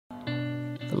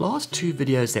The last two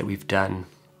videos that we've done,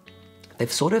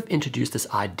 they've sort of introduced this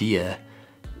idea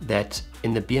that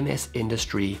in the BMS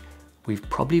industry, we've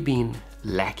probably been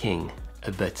lacking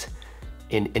a bit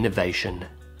in innovation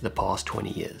the past 20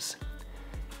 years.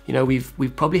 You know, we've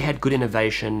probably had good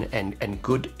innovation and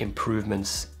good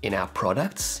improvements in our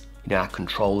products, you know, our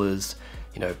controllers,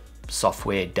 you know,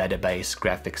 software, database,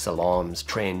 graphics, alarms,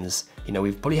 trends. You know,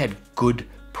 we've probably had good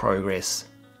progress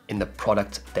in the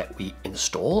product that we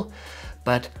install.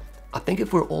 But I think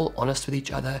if we're all honest with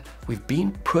each other, we've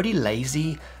been pretty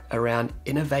lazy around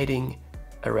innovating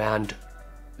around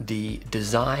the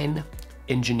design,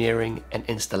 engineering, and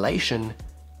installation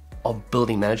of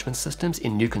building management systems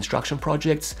in new construction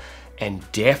projects, and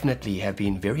definitely have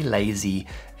been very lazy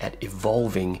at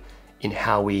evolving in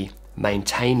how we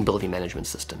maintain building management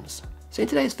systems. So in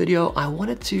today's video, I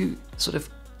wanted to sort of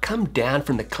come down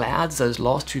from the clouds. Those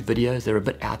last two videos, they're a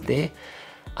bit out there,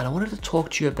 and I wanted to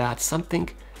talk to you about something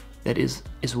that is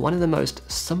one of the most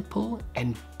simple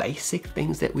and basic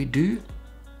things that we do,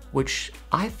 which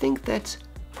I think that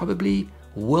probably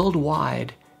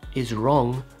worldwide is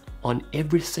wrong on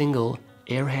every single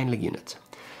air handling unit.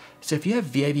 So if you have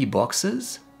VAV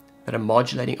boxes that are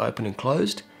modulating open and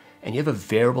closed, and you have a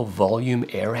variable volume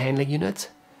air handling unit,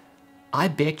 I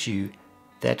bet you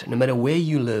that no matter where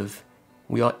you live,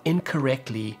 we are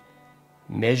incorrectly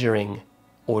measuring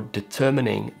or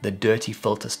determining the dirty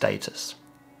filter status.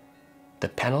 The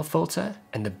panel filter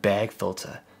and the bag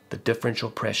filter, the differential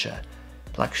pressure.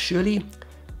 Like surely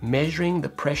measuring the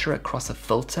pressure across a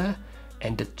filter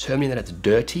and determining that it's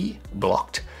dirty,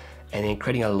 blocked, and then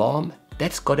creating an alarm,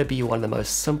 that's got to be one of the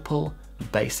most simple,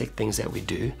 basic things that we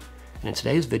do. And in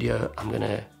today's video, I'm going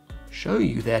to show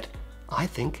you that I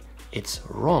think it's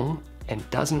wrong and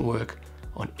doesn't work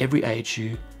on every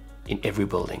AHU in every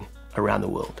building around the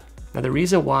world. Now, the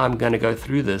reason why I'm going to go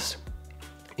through this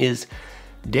is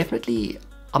definitely,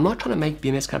 I'm not trying to make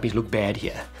BMS companies look bad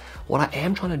here. What I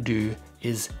am trying to do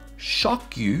is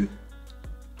shock you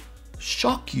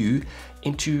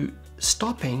into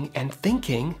stopping and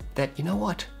thinking that, you know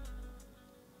what,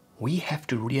 we have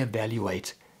to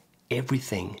reevaluate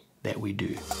everything that we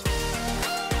do.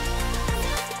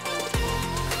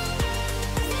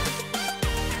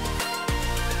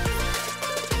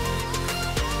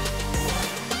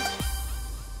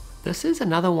 This is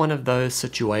another one of those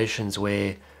situations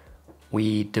where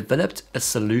we developed a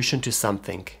solution to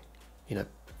something, you know,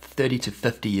 30 to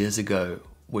 50 years ago,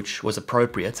 which was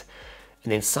appropriate,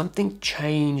 and then something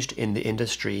changed in the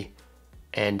industry,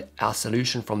 and our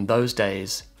solution from those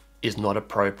days is not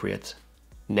appropriate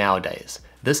nowadays.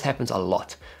 This happens a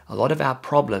lot. A lot of our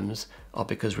problems are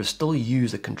because we still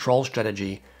use a control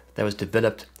strategy that was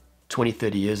developed 20,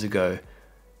 30 years ago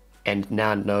and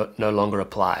now no longer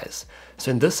applies. So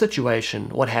in this situation,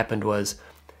 what happened was,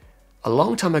 a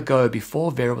long time ago,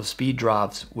 before variable speed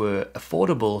drives were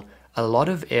affordable, a lot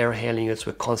of air handling units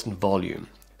were constant volume.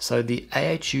 So the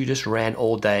AHU just ran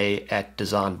all day at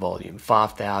design volume,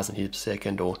 5,000 liters per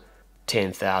second or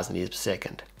 10,000 liters per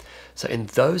second. So in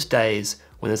those days,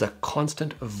 when there's a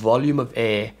constant volume of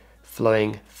air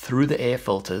flowing through the air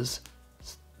filters,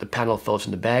 the panel filter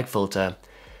and the bag filter,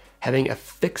 having a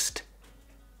fixed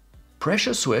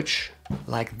pressure switch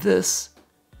like this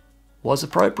was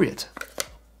appropriate.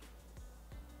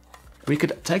 We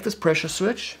could take this pressure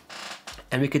switch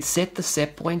and we could set the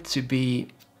set point to be,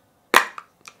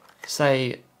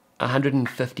 say,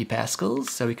 150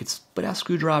 pascals. So we could put our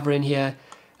screwdriver in here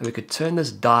and we could turn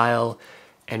this dial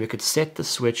and we could set the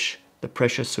switch, the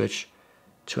pressure switch,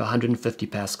 to 150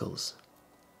 pascals.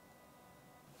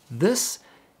 This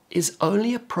is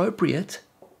only appropriate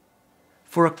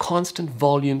for a constant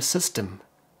volume system.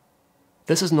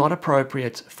 This is not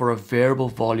appropriate for a variable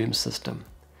volume system,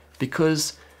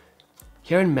 because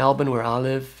here in Melbourne, where I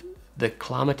live, the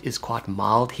climate is quite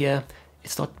mild here.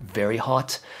 It's not very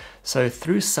hot. So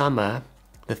through summer,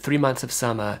 the 3 months of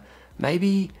summer,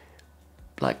 maybe,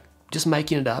 like, just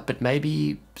making it up, but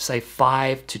maybe say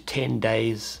 5 to 10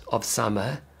 days of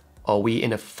summer are we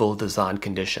in a full design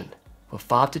condition. For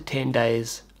 5 to 10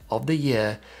 days of the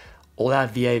year, all our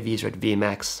VAVs are at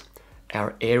Vmax,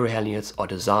 our air handling units are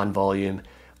design volume,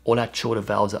 all our chiller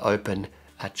valves are open,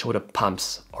 our chiller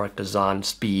pumps are at design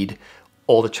speed,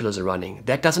 all the chillers are running.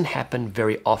 That doesn't happen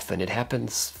very often. It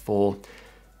happens for,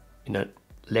 you know,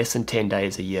 less than 10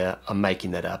 days a year. I'm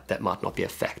making that up. That might not be a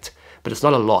fact, but it's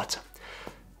not a lot,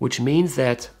 which means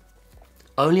that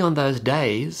only on those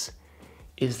days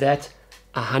is that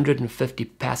 150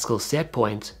 Pascal set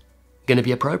point going to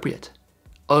be appropriate.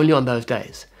 Only on those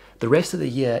days. The rest of the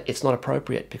year, it's not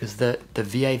appropriate because the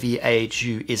VAV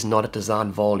AHU is not at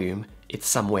design volume, it's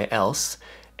somewhere else,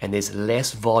 and there's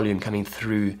less volume coming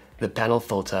through the panel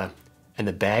filter and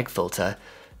the bag filter.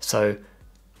 So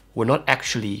we're not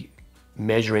actually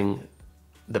measuring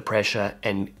the pressure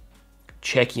and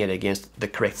checking it against the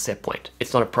correct set point.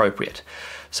 It's not appropriate.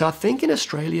 So I think in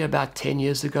Australia about 10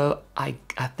 years ago, I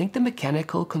think the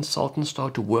mechanical consultants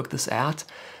started to work this out,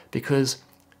 because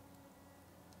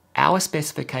our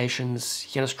specifications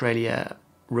here in Australia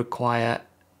require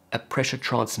a pressure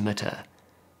transmitter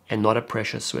and not a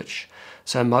pressure switch.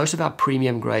 So most of our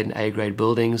premium grade and A grade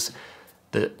buildings,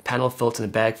 the panel filter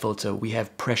and the bag filter, we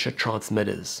have pressure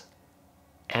transmitters,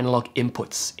 analog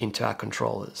inputs into our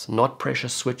controllers, not pressure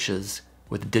switches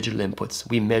with digital inputs.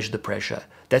 We measure the pressure.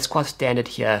 That's quite standard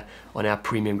here on our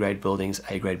premium grade buildings,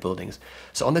 A grade buildings.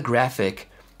 So on the graphic,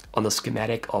 on the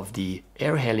schematic of the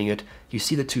air handling unit, you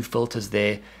see the two filters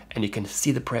there, and you can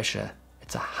see the pressure.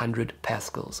 It's 100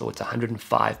 pascals, or it's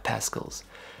 105 pascals.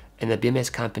 And the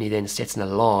BMS company then sets an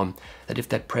alarm that if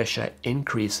that pressure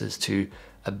increases to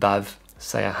above,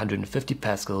 say, 150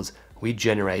 pascals, we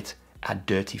generate our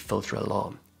dirty filter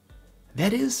alarm.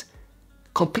 That is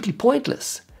completely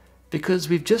pointless, because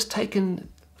we've just taken,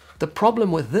 the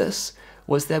problem with this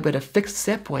was that we had a fixed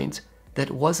set point that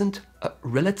wasn't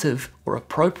relative or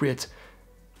appropriate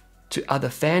to other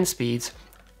fan speeds.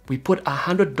 We put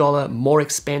 $100 more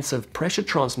expensive pressure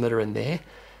transmitter in there,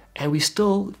 and we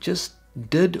still just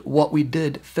did what we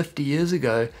did 50 years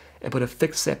ago and put a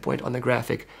fixed set point on the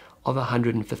graphic of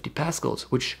 150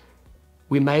 pascals, which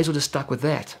we may as well just stuck with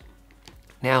that.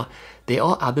 Now, there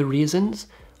are other reasons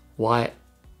why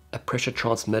a pressure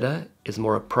transmitter is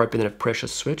more appropriate than a pressure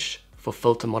switch for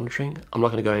filter monitoring. I'm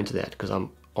not going to go into that because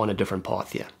I'm on a different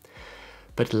path here.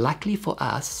 But luckily for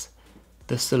us,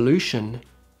 the solution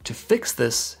to fix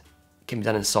this can be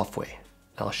done in software.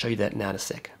 I'll show you that now in a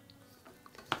sec.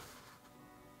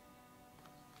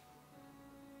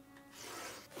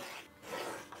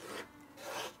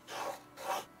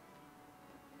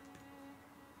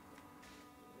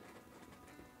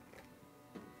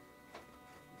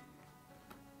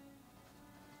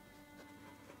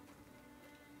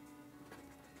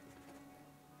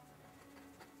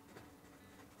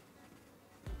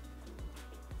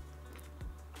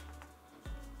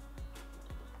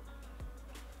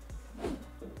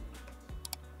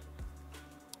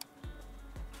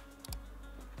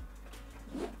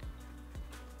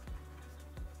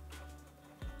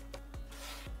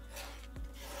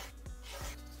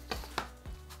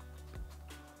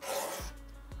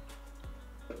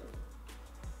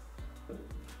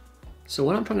 So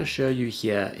what I'm trying to show you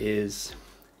here is,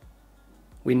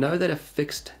 we know that a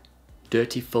fixed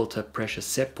dirty filter pressure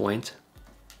set point,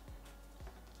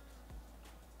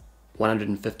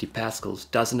 150 pascals,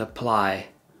 doesn't apply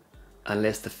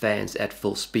unless the fan's at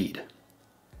full speed,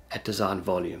 at design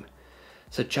volume.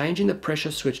 So changing the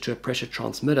pressure switch to a pressure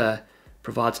transmitter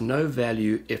provides no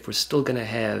value if we're still going to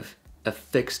have a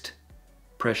fixed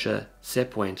pressure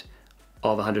set point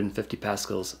of 150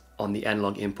 pascals on the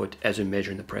analog input as we're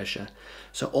measuring the pressure.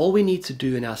 So all we need to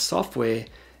do in our software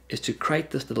is to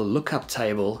create this little lookup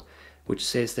table which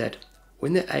says that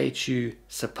when the AHU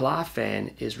supply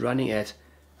fan is running at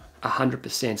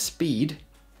 100% speed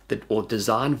or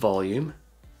design volume,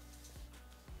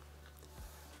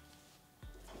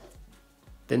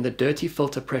 then the dirty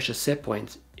filter pressure set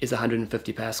point is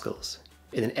 150 pascals.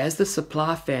 And then as the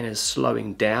supply fan is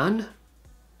slowing down,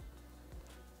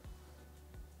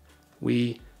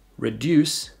 we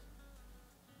reduce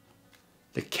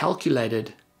the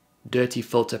calculated dirty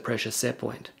filter pressure set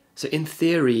point. So in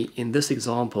theory, in this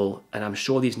example, and I'm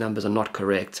sure these numbers are not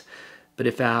correct, but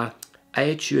if our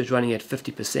AHU is running at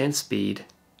 50% speed,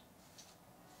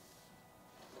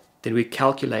 then we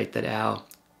calculate that our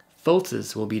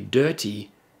filters will be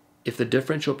dirty if the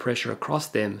differential pressure across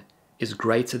them is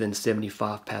greater than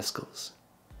 75 pascals.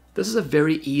 This is a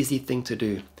very easy thing to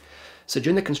do. So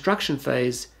during the construction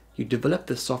phase, you develop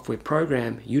the software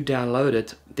program, you download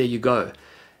it, there you go.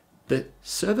 The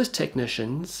service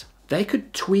technicians, they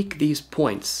could tweak these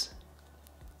points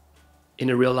in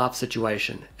a real life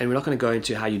situation, and we're not going to go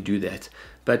into how you do that.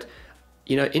 But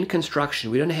you know, in construction,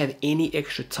 we don't have any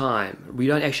extra time. We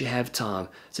don't actually have time.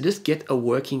 So just get a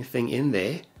working thing in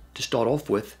there to start off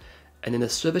with, and then the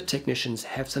service technicians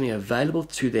have something available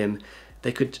to them.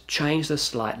 They could change this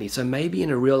slightly. So maybe in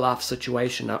a real life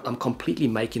situation, I'm completely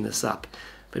making this up,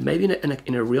 but maybe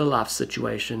in a real life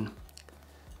situation,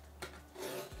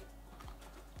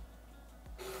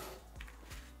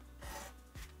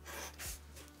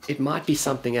 it might be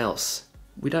something else.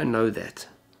 We don't know that.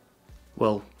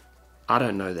 Well, I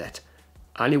don't know that.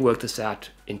 I only worked this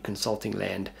out in consulting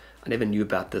land. I never knew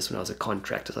about this when I was a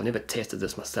contractor. So I never tested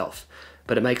this myself,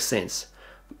 but it makes sense.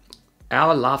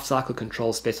 Our life cycle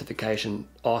control specification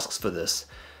asks for this,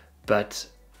 but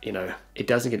it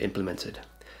doesn't get implemented.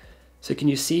 So can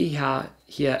you see how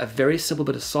here a very simple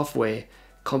bit of software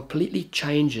completely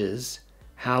changes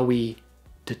how we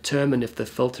determine if the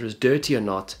filter is dirty or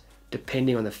not,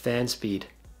 depending on the fan speed.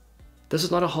 This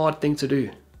is not a hard thing to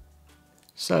do.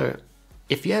 So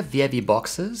if you have VAV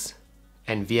boxes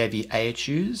and VAV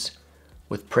AHUs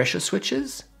with pressure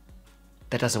switches,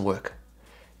 that doesn't work.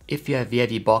 If you have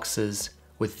VAV boxes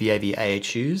with VAV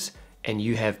AHUs and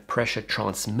you have pressure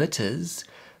transmitters,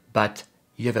 but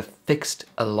you have a fixed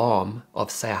alarm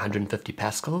of say 150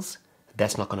 pascals,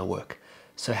 that's not going to work.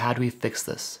 So how do we fix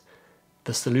this?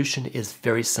 The solution is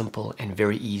very simple and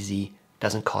very easy,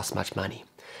 doesn't cost much money.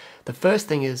 The first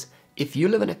thing is, if you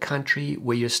live in a country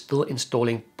where you're still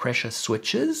installing pressure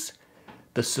switches,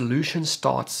 the solution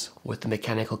starts with the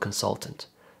mechanical consultant.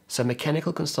 So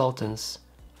mechanical consultants,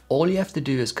 all you have to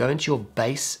do is go into your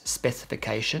base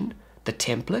specification, the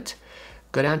template,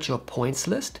 go down to your points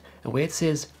list, and where it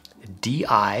says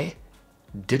DI,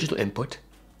 digital input,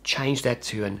 change that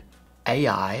to an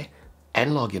AI,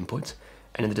 analog input,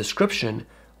 and in the description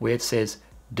where it says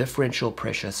differential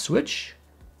pressure switch,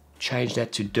 change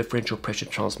that to differential pressure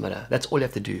transmitter. That's all you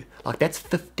have to do. Like, that's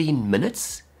 15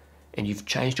 minutes and you've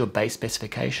changed your base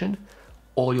specification.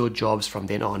 All your jobs from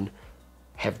then on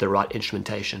have the right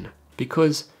instrumentation,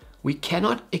 because we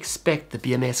cannot expect the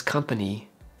BMS company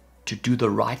to do the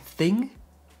right thing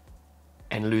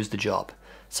and lose the job.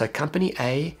 So company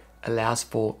A allows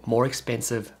for more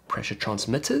expensive pressure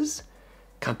transmitters.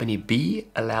 Company B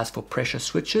allows for pressure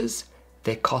switches.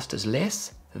 Their cost is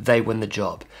less. They win the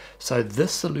job. So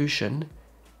this solution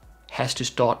has to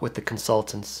start with the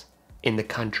consultants in the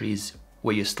countries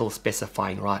where you're still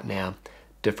specifying right now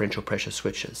differential pressure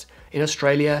switches. In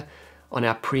Australia, on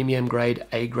our premium grade,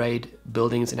 A grade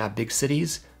buildings in our big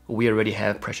cities, we already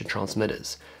have pressure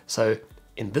transmitters. So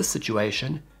in this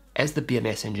situation, as the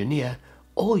BMS engineer,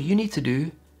 all you need to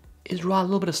do is write a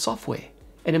little bit of software.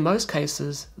 And in most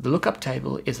cases, the lookup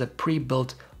table is a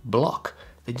pre-built block.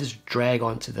 They just drag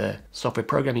onto the software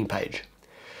programming page.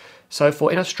 So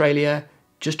in Australia,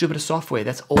 just do a bit of software.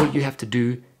 That's all you have to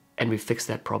do, and we fix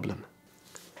that problem.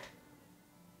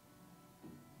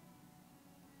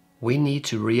 We need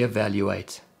to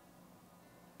reevaluate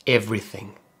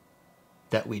everything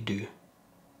that we do.